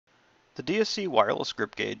The DSC wireless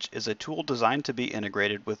grip gauge is a tool designed to be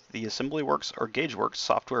integrated with the AssemblyWorks or GageWorks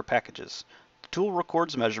software packages. The tool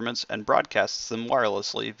records measurements and broadcasts them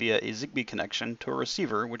wirelessly via a Zigbee connection to a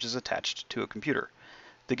receiver which is attached to a computer.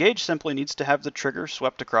 The gauge simply needs to have the trigger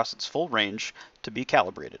swept across its full range to be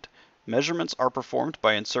calibrated. Measurements are performed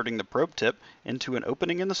by inserting the probe tip into an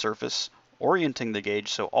opening in the surface, orienting the gauge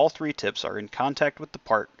so all three tips are in contact with the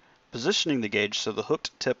part, positioning the gauge so the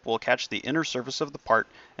hooked tip will catch the inner surface of the part,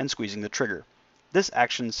 and squeezing the trigger. This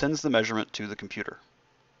action sends the measurement to the computer.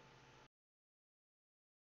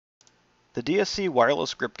 The DSC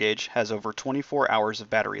wireless grip gauge has over 24 hours of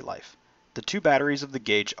battery life. The two batteries of the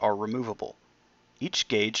gauge are removable. Each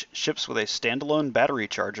gauge ships with a standalone battery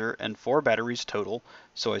charger and 4 batteries total,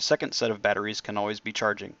 so a second set of batteries can always be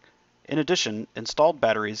charging. In addition, installed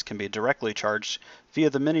batteries can be directly charged via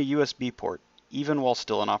the mini USB port, even while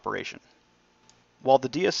still in operation. While the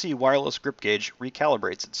DSC wireless grip gauge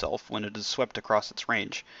recalibrates itself when it is swept across its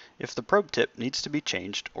range, if the probe tip needs to be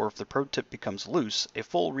changed or if the probe tip becomes loose, a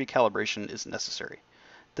full recalibration is necessary.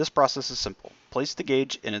 This process is simple. Place the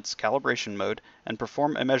gauge in its calibration mode and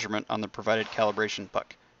perform a measurement on the provided calibration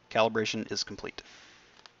puck. Calibration is complete.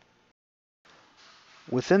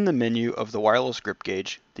 Within the menu of the wireless grip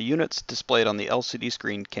gauge, the units displayed on the LCD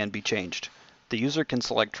screen can be changed. The user can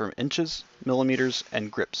select from inches, millimeters, and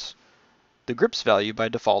grips. The grips value by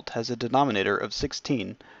default has a denominator of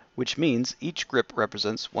 16, which means each grip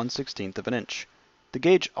represents 1/16 of an inch. The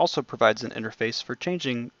gauge also provides an interface for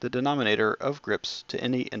changing the denominator of grips to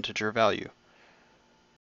any integer value.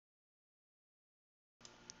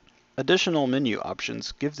 Additional menu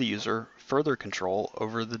options give the user further control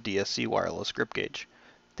over the DSC wireless grip gauge.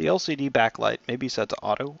 The LCD backlight may be set to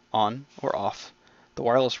auto, on, or off. The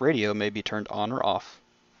wireless radio may be turned on or off.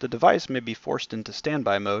 The device may be forced into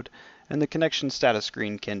standby mode, and the connection status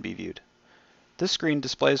screen can be viewed. This screen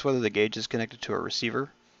displays whether the gauge is connected to a receiver,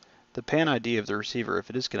 the PAN ID of the receiver if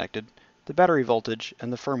it is connected, the battery voltage,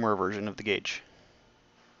 and the firmware version of the gauge.